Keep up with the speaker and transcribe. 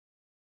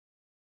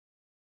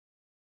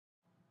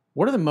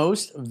What are the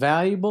most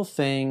valuable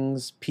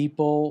things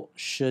people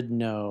should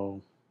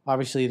know?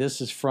 Obviously,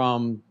 this is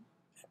from,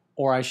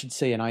 or I should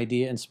say, an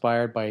idea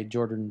inspired by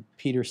Jordan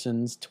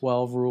Peterson's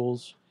 12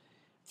 Rules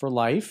for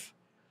Life.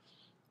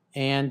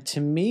 And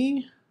to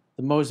me,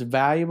 the most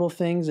valuable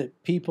things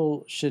that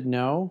people should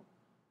know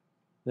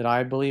that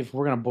I believe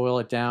we're going to boil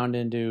it down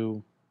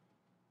into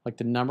like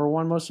the number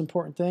one most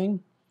important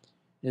thing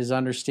is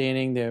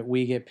understanding that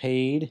we get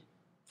paid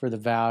for the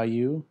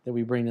value that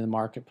we bring to the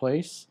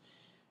marketplace,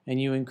 and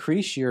you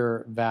increase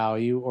your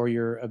value or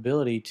your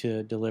ability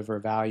to deliver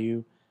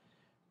value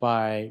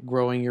by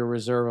growing your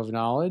reserve of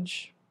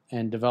knowledge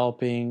and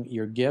developing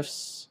your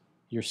gifts,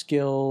 your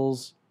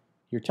skills,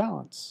 your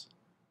talents.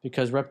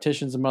 Because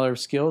repetition is the mother of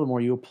skill. The more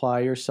you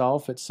apply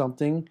yourself at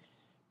something,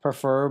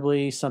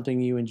 preferably something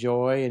you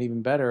enjoy, and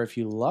even better, if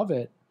you love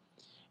it,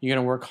 you're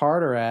going to work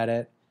harder at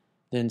it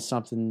than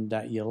something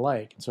that you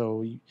like.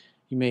 So you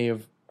may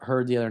have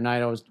heard the other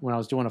night when I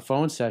was doing a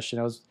phone session,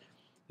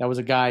 that was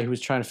a guy who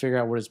was trying to figure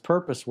out what his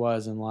purpose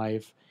was in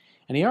life.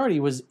 And he already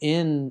was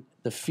in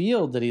the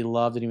field that he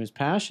loved and he was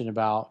passionate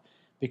about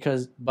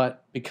because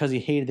he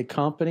hated the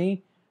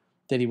company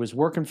that he was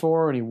working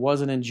for and he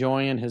wasn't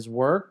enjoying his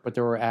work, but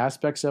there were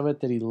aspects of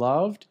it that he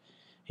loved.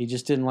 He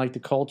just didn't like the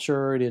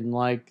culture. He didn't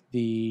like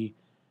the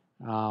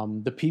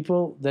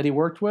people that he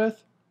worked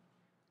with.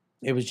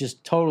 It was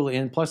just totally,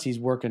 and plus he's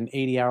working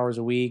 80 hours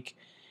a week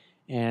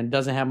and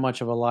doesn't have much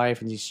of a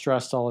life and he's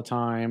stressed all the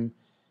time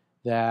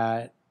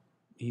that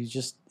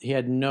his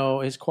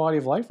quality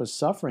of life was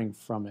suffering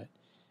from it.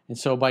 And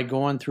so by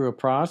going through a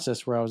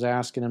process where I was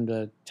asking him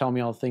to tell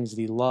me all the things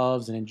that he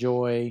loves and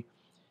enjoy,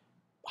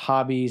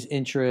 hobbies,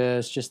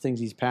 interests, just things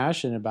he's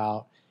passionate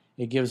about,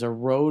 it gives a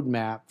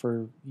roadmap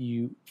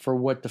for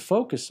what to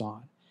focus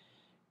on.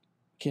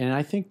 And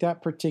I think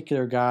that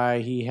particular guy,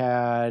 he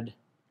had,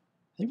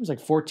 I think it was like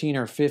 14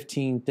 or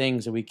 15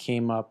 things that we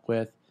came up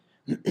with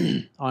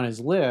on his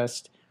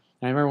list.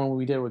 And I remember when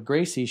we did it with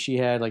Gracie, she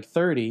had like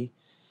 30.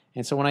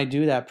 And so when I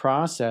do that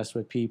process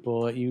with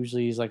people, it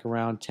usually is like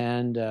around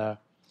 10 to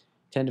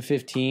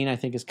 15, I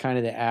think is kind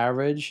of the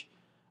average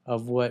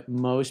of what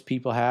most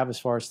people have as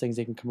far as things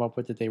they can come up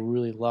with that they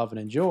really love and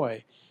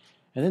enjoy.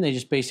 And then they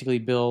just basically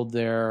build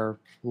their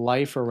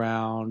life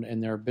around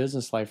and their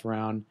business life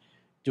around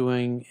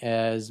doing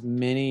as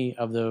many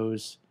of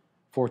those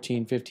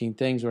 14, 15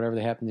 things, whatever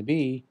they happen to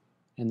be,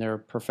 in their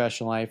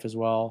professional life as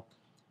well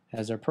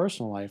as their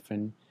personal life.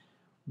 And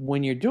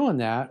when you're doing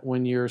that,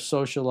 when your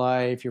social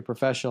life, your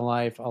professional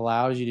life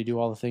allows you to do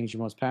all the things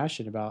you're most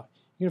passionate about,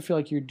 you're going to feel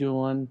like you're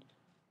doing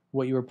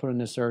what you were put on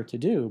this earth to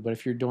do. But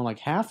if you're doing like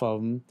half of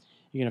them,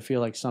 you're going to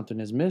feel like something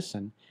is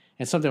missing.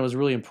 And something that was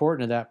really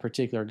important to that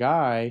particular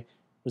guy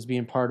was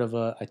being part of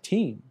a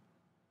team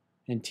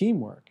and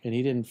teamwork. And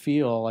he didn't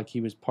feel like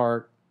he was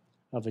part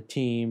of a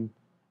team.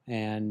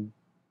 And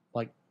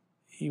like,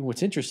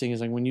 what's interesting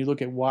is like when you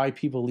look at why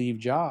people leave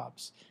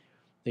jobs,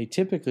 they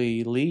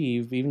typically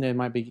leave, even though they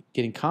might be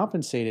getting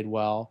compensated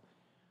well,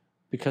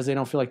 because they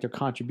don't feel like their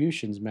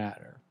contributions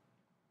matter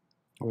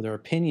or their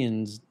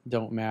opinions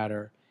don't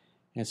matter.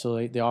 And so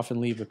they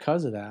often leave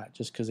because of that,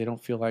 just because they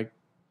don't feel like,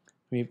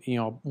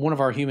 one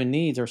of our human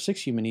needs, our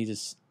 6 human needs,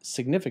 is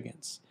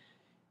significance,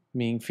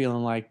 meaning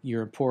feeling like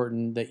you're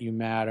important, that you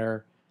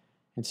matter.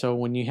 And so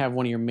when you have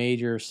one of your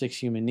major 6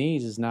 human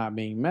needs is not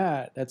being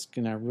met, that's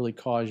going to really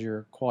cause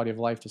your quality of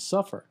life to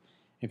suffer.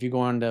 If you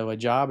go into a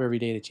job every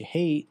day that you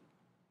hate,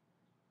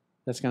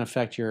 that's going to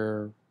affect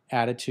your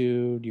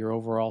attitude, your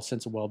overall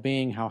sense of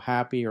well-being, how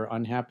happy or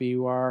unhappy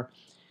you are.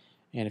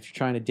 And if you're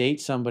trying to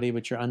date somebody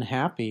but you're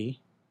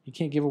unhappy, you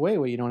can't give away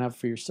what you don't have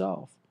for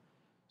yourself.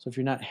 So if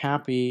you're not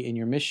happy in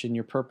your mission,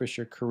 your purpose,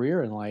 your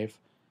career in life,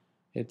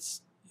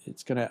 it's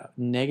going to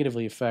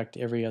negatively affect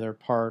every other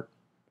part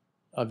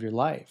of your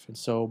life. And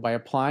so by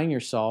applying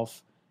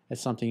yourself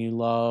as something you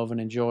love and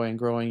enjoy and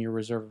growing your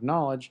reserve of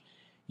knowledge,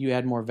 you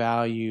add more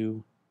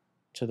value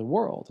to the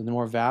world. And the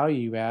more value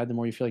you add, the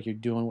more you feel like you're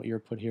doing what you're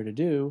put here to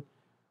do,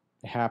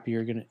 the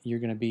happier you're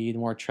gonna be, the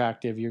more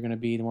attractive you're gonna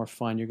be, the more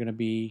fun you're gonna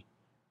be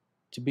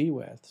to be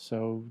with.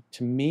 So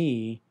to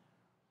me,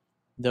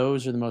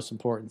 those are the most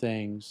important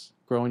things.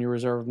 Growing your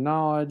reserve of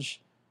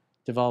knowledge,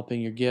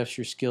 developing your gifts,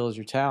 your skills,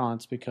 your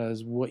talents,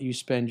 because what you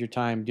spend your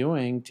time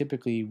doing,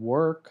 typically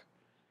work,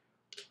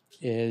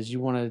 is you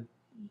want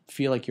to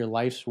feel like your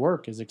life's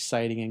work is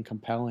exciting and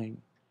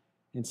compelling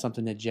and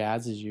something that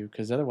jazzes you,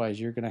 because otherwise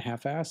you're going to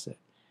half-ass it.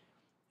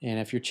 And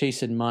if you're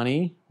chasing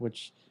money,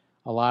 which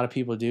a lot of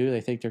people do,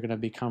 they think they're going to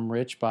become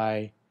rich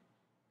by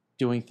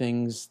doing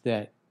things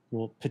that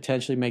will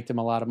potentially make them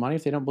a lot of money.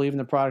 If they don't believe in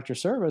the product or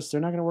service,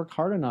 they're not going to work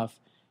hard enough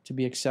to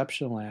be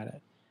exceptional at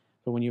it.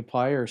 But when you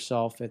apply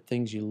yourself at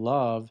things you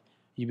love,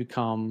 you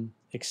become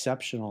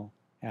exceptional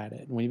at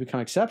it. And when you become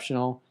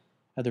exceptional,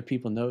 other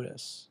people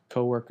notice.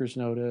 Coworkers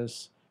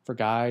notice. For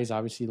guys,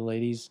 obviously the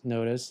ladies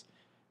notice.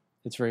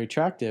 It's very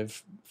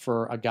attractive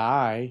for a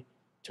guy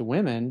to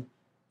women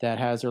that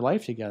has their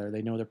life together.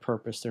 They know their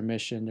purpose, their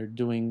mission. They're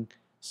doing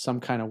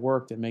some kind of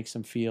work that makes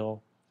them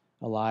feel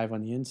alive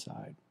on the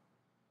inside.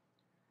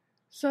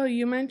 So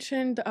you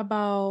mentioned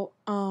about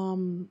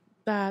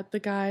that the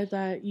guy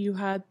that you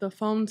had the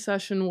phone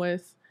session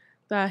with,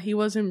 that he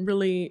wasn't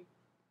really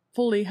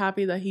fully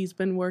happy that he's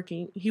been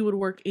working. He would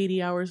work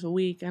 80 hours a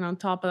week, and on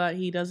top of that,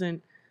 he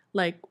doesn't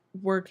like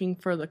working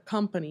for the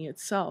company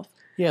itself.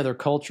 Yeah, their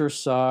culture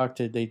sucked.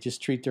 They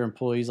just treat their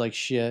employees like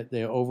shit.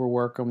 They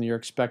overwork them. You're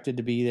expected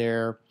to be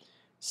there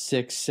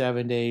 6,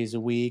 7 days a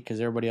week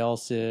because everybody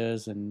else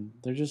is, and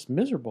they're just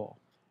miserable.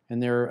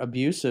 And they're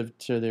abusive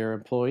to their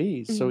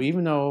employees. So Mhm.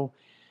 even though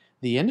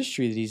the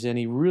industry that he's in,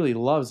 he really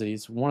loves it.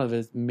 It's one of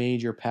his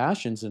major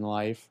passions in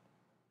life.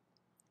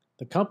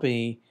 The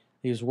company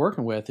he was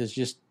working with is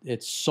just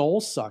it's soul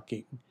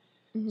sucking.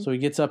 Mhm. So he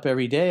gets up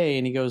every day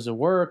and he goes to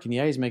work, and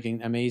yeah, he's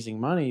making amazing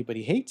money, but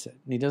he hates it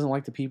and he doesn't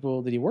like the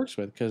people that he works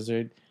with because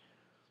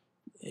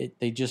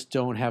they just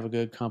don't have a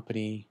good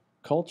company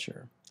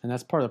culture. And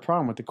that's part of the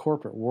problem with the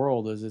corporate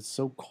world is it's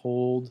so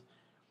cold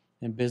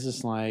and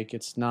businesslike.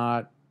 It's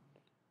not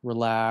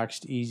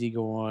relaxed,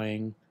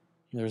 easygoing.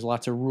 There's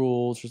lots of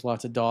rules. There's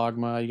lots of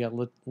dogma. You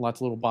got lots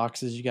of little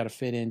boxes you got to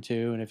fit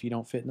into, and if you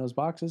don't fit in those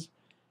boxes,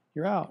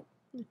 you're out.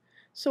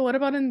 So what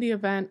about in the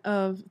event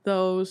of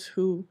those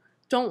who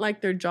don't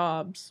like their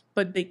jobs,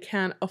 but they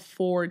can't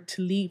afford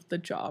to leave the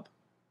job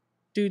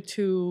due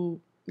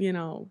to,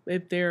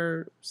 if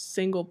they're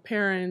single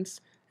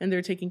parents and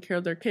they're taking care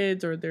of their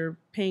kids or they're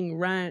paying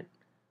rent?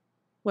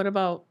 What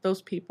about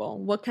those people?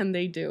 What can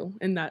they do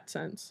in that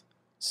sense?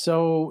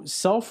 So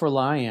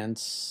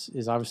self-reliance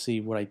is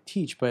obviously what I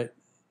teach, but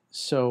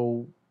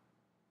so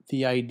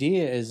the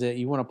idea is that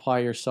you want to apply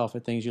yourself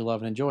at things you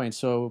love and enjoy. And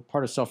so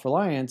part of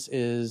self-reliance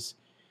is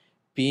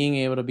being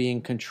able to be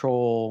in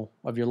control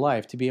of your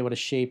life, to be able to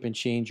shape and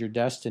change your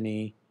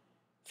destiny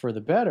for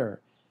the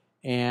better.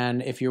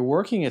 And if you're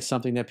working at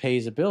something that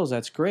pays the bills,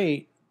 that's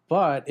great.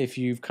 But if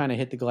you've kind of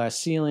hit the glass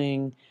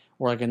ceiling,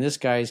 or like in this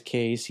guy's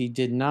case, he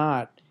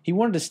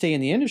wanted to stay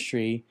in the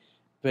industry,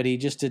 but he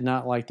just did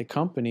not like the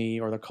company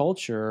or the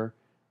culture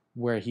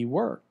where he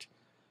worked.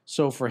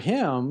 So for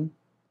him,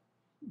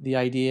 the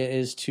idea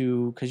is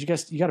because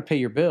you got to pay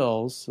your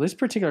bills. So this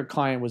particular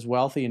client was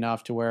wealthy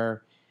enough to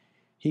where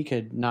he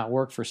could not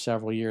work for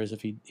several years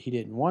if he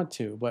didn't want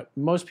to. But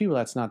most people,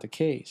 that's not the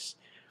case.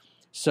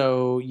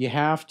 So you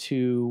have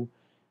to,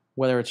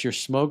 whether it's your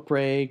smoke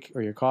break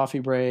or your coffee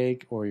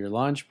break or your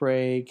lunch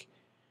break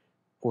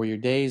or your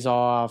days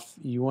off,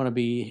 you want to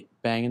be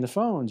banging the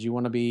phones. You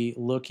want to be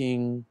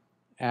looking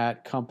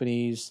at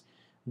companies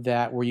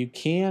that where you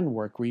can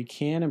work, where you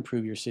can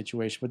improve your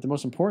situation. But the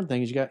most important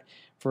thing is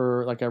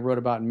like I wrote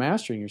about in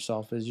Mastering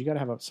Yourself, is you got to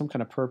have some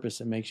kind of purpose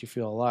that makes you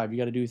feel alive. You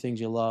got to do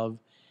things you love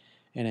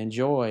and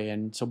enjoy.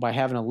 And so by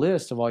having a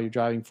list of all your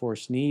driving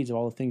force needs, of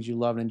all the things you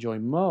love and enjoy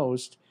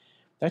most,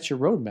 that's your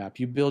roadmap.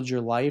 You build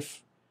your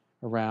life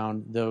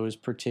around those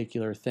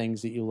particular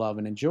things that you love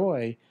and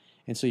enjoy.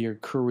 And so your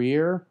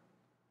career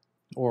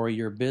or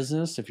your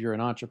business, if you're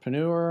an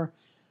entrepreneur,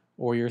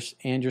 or your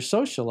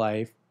social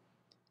life,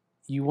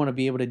 you want to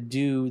be able to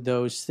do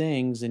those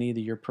things in either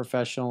your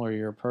professional or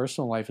your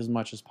personal life as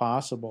much as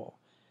possible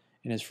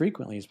and as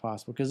frequently as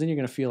possible, because then you're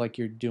going to feel like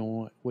you're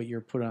doing what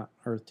you're put on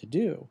earth to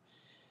do.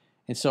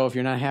 And so if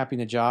you're not happy in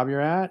the job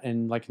you're at,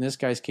 and like in this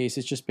guy's case,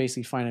 it's just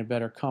basically finding a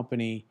better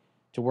company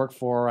to work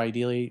for,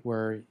 ideally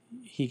where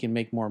he can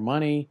make more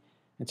money.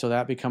 And so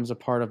that becomes a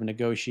part of a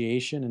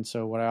negotiation. And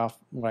so what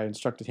I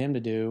instructed him to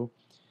do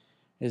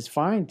is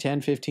find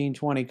 10, 15,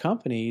 20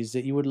 companies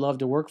that you would love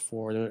to work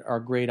for that are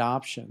great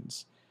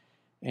options,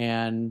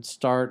 and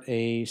start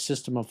a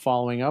system of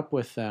following up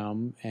with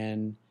them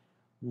and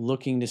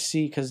looking to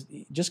see, because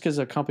just because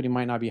a company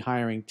might not be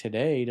hiring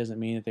today doesn't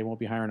mean that they won't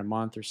be hiring a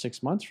month or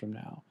 6 months from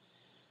now.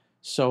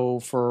 So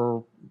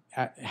for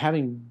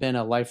having been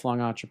a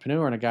lifelong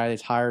entrepreneur and a guy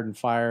that's hired and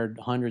fired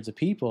hundreds of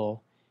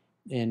people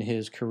in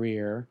his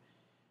career,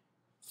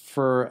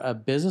 for a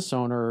business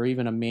owner or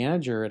even a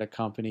manager at a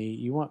company,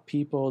 you want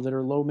people that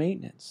are low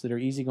maintenance, that are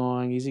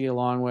easygoing, easy to get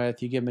along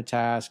with. You give them a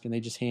task and they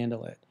just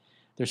handle it.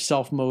 They're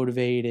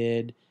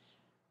self-motivated,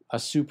 a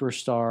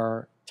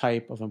superstar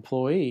type of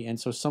employee. And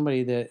so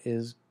somebody that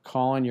is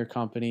calling your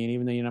company, and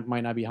even though you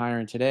might not be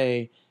hiring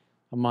today,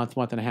 a month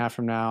and a half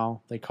from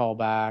now, they call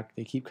back,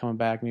 they keep coming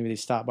back, maybe they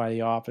stop by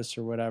the office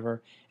or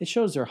whatever. It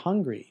shows they're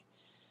hungry.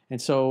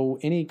 And so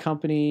any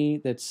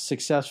company that's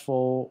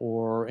successful,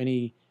 or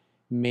any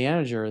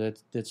manager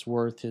that's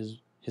worth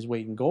his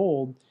weight in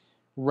gold,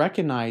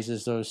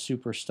 recognizes those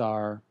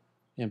superstar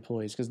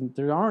employees, because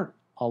there aren't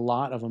a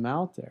lot of them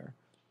out there.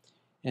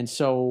 And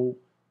so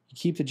you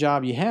keep the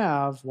job you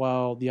have.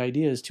 Well, the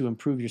idea is to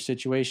improve your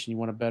situation. You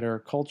want a better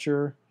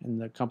culture in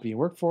the company you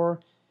work for.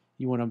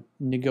 You want to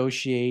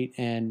negotiate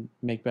and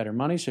make better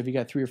money. So if you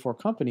got 3 or 4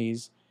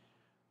 companies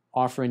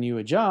offering you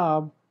a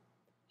job,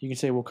 you can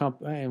say, well,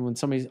 and when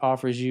somebody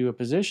offers you a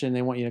position,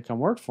 they want you to come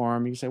work for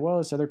them. You can say, well,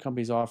 this other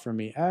company's offering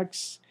me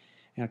X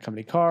and a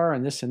company car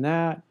and this and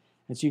that.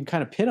 And so you can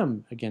kind of pit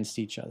them against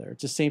each other.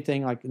 It's the same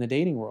thing like in the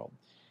dating world.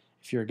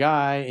 If you're a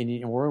guy,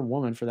 or a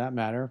woman for that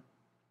matter,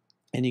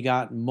 and you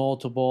got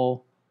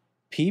multiple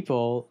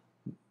people,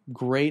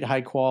 great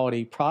high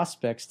quality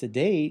prospects to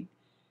date,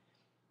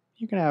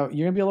 you're gonna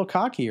be a little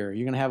cockier.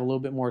 You're gonna have a little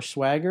bit more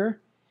swagger.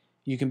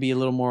 You can be a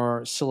little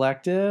more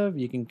selective.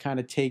 You can kind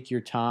of take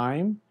your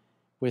time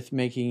with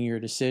making your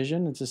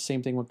decision. It's the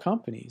same thing with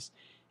companies.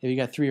 If you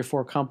got 3 or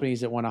 4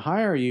 companies that want to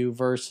hire you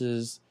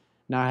versus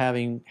not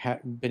having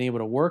been able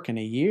to work in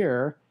a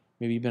year,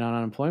 maybe you've been on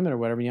unemployment or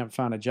whatever, and you haven't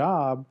found a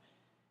job,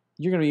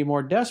 you're going to be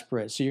more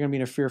desperate. So you're going to be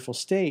in a fearful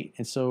state.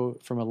 And so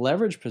from a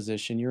leverage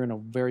position, you're in a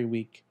very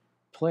weak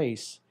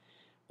place.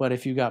 But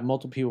if you've got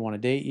multiple people want to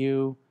date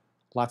you,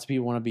 lots of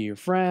people want to be your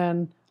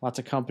friend, lots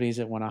of companies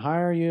that want to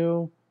hire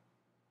you,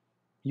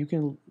 you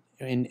can,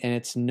 and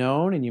it's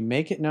known, and you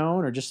make it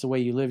known, or just the way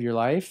you live your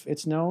life,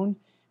 it's known,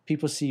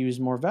 people see you as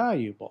more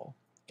valuable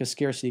because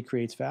scarcity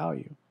creates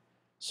value.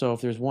 So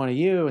if there's one of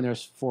you and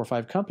there's 4 or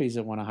 5 companies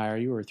that want to hire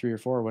you, or 3 or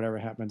 4, or whatever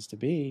it happens to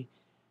be,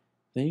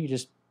 then you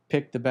just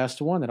pick the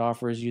best one that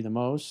offers you the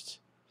most,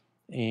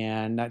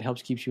 and that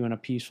helps keep you in a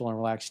peaceful and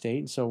relaxed state.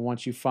 And so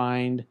once you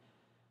find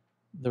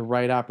the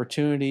right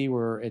opportunity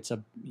where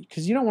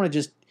because you don't want to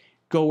just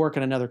go work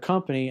at another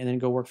company and then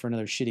go work for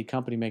another shitty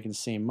company making the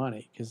same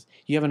money, because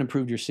you haven't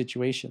improved your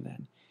situation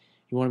then.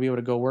 You want to be able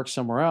to go work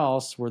somewhere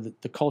else where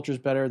the culture's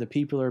better, the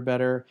people are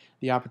better,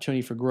 the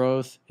opportunity for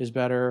growth is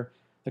better,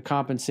 the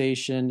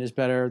compensation is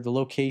better, the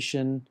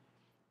location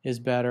is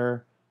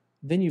better.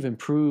 Then you've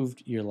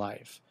improved your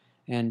life.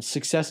 And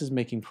success is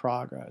making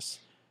progress.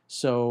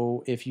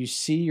 So if you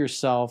see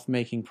yourself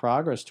making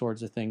progress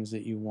towards the things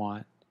that you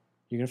want,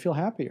 you're going to feel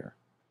happier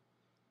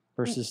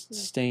versus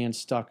staying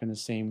stuck in the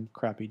same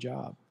crappy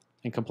job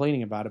and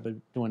complaining about it but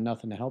doing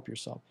nothing to help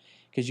yourself,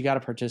 because you got to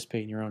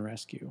participate in your own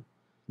rescue.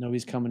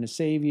 Nobody's coming to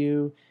save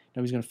you.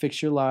 Nobody's going to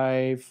fix your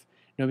life.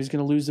 Nobody's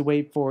going to lose the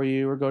weight for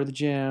you or go to the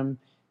gym.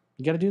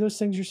 You got to do those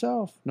things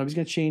yourself. Nobody's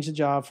going to change the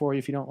job for you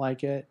if you don't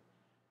like it.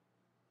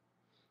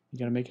 You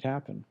got to make it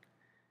happen.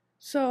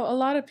 So a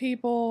lot of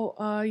people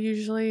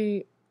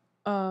usually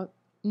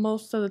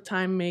most of the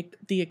time make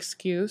the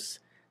excuse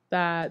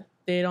that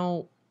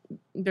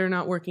they're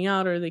not working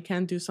out, or they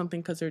can't do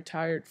something because they're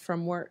tired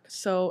from work.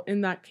 So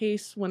in that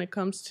case, when it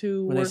comes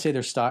to when they say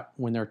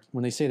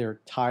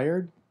they're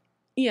tired,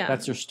 yeah,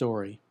 that's their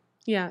story.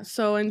 Yeah.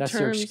 So that's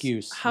their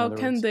excuse. How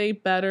can they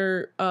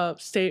better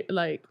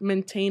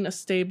maintain a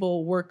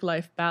stable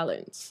work-life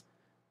balance?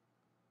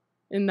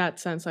 In that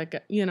sense,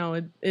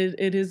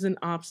 it is an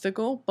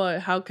obstacle,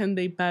 but how can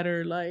they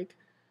better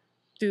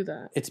do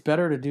that? It's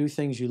better to do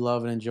things you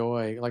love and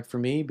enjoy. Like for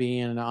me,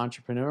 being an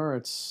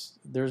entrepreneur,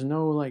 there's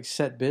no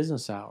set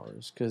business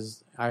hours,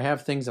 because I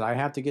have things that I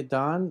have to get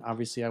done.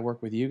 Obviously, I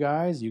work with you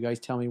guys. You guys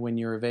tell me when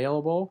you're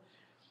available,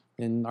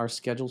 and our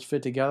schedules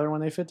fit together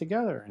when they fit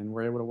together, and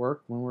we're able to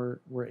work when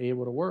we're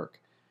able to work.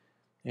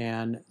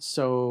 And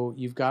so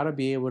you've got to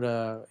be able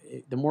to.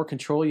 The more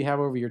control you have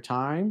over your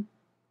time,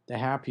 the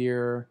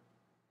happier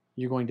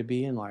you're going to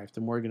be in life.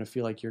 The more you're going to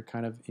feel like you're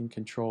kind of in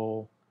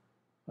control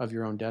of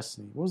your own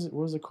destiny. What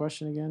was the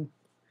question again?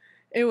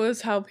 It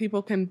was how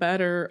people can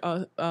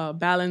better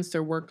balance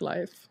their work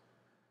life.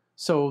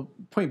 So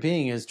point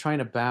being is trying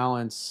to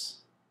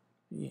balance.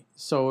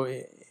 So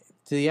to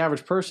the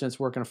average person that's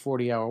working a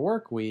 40-hour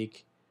work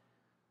week,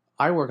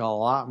 I work a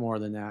lot more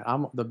than that.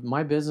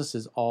 My business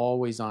is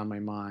always on my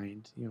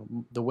mind.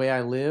 The way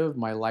I live,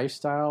 my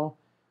lifestyle,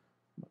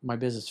 my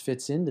business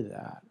fits into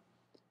that.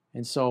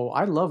 And so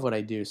I love what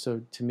I do.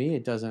 So to me,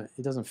 it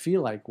doesn't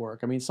feel like work.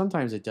 I mean,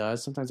 sometimes it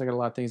does. Sometimes I got a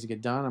lot of things to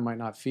get done. I might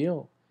not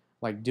feel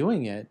like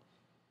doing it.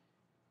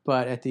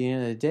 But at the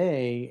end of the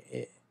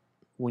day,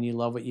 when you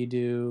love what you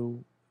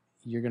do,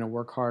 you're going to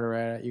work harder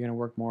at it. You're going to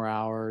work more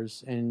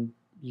hours, and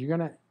you're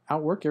going to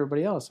outwork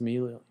everybody else. I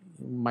mean,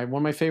 one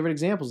of my favorite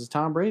examples is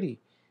Tom Brady.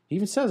 He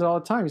even says it all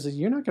the time. He says,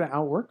 "You're not going to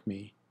outwork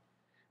me."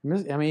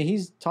 I mean,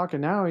 he's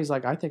talking now. He's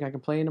like, "I think I can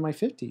play into my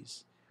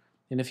 50s."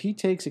 And if he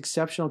takes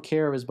exceptional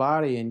care of his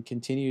body and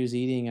continues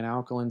eating an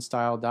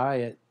alkaline-style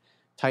diet,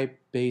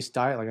 type-based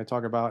diet like I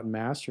talk about in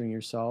Mastering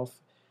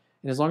Yourself,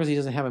 and as long as he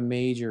doesn't have a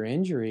major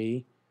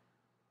injury,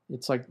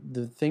 it's like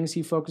the things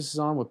he focuses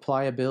on with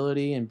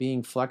pliability and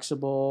being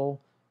flexible,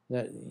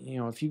 that,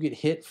 if you get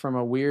hit from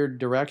a weird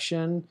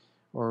direction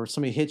or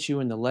somebody hits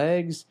you in the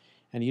legs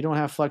and you don't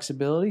have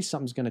flexibility,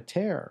 something's going to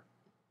tear.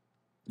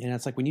 And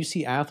it's like when you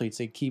see athletes,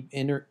 they keep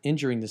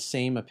injuring the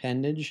same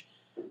appendage,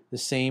 the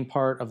same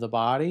part of the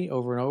body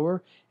over and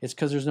over. It's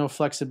because there's no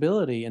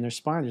flexibility in their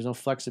spine. There's no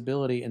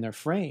flexibility in their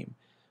frame.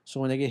 So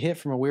when they get hit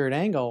from a weird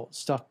angle,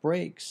 stuff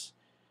breaks.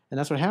 And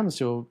that's what happens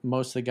to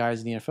most of the guys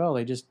in the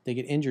NFL. They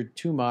get injured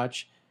too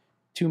much.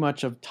 Too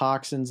much of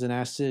toxins and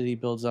acidity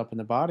builds up in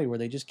the body where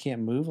they just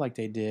can't move like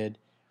they did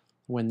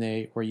when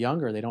they were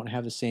younger. They don't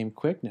have the same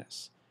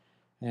quickness.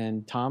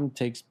 And Tom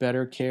takes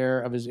better care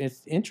of his.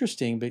 It's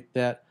interesting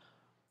that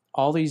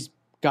all these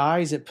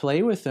guys that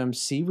play with him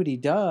see what he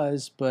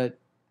does, but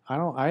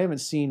I haven't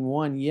seen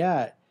one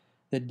yet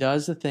that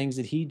does the things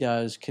that he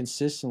does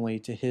consistently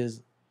to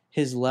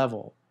his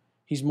level.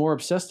 He's more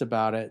obsessed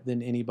about it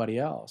than anybody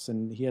else,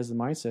 and he has the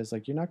mindset, it's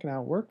like, you're not going to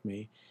outwork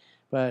me.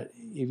 But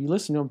if you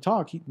listen to him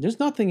talk, there's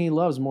nothing he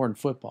loves more than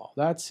football.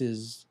 That's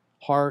his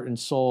heart and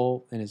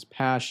soul and his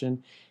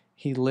passion.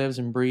 He lives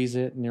and breathes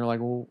it, and you're like,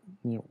 well,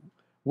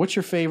 What's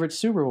your favorite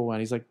Super Bowl one?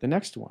 He's like, the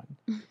next one.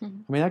 I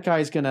mean, that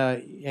guy's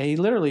he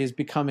literally is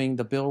becoming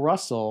the Bill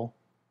Russell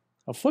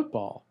of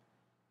football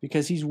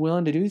because he's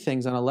willing to do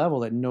things on a level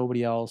that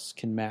nobody else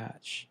can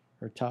match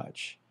or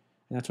touch.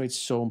 And that's why it's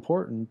so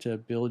important to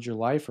build your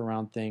life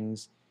around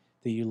things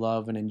that you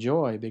love and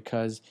enjoy,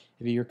 because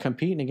if you're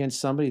competing against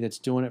somebody that's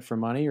doing it for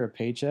money or a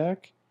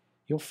paycheck,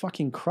 you'll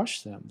fucking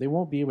crush them. They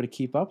won't be able to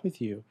keep up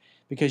with you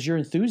because your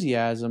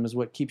enthusiasm is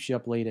what keeps you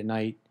up late at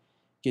night,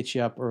 gets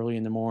you up early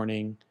in the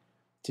morning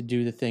to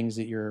do the things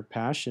that you're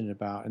passionate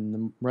about. And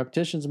the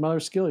repetition's a mother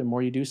of skill. The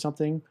more you do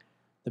something,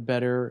 the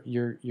better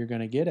you're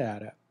going to get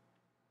at it.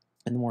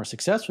 And the more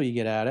successful you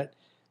get at it,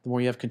 the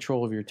more you have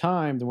control of your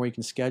time, the more you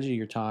can schedule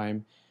your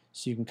time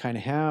so you can kind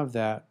of have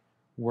that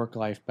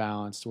work-life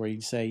balance where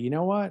you say, you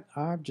know what,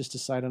 I've just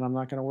decided I'm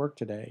not going to work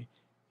today.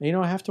 And you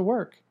don't have to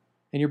work.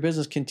 And your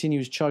business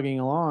continues chugging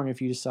along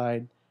if you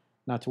decide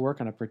not to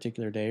work on a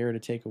particular day or to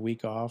take a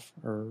week off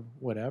or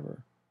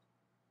whatever.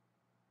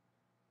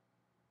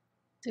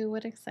 Do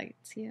what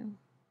excites you.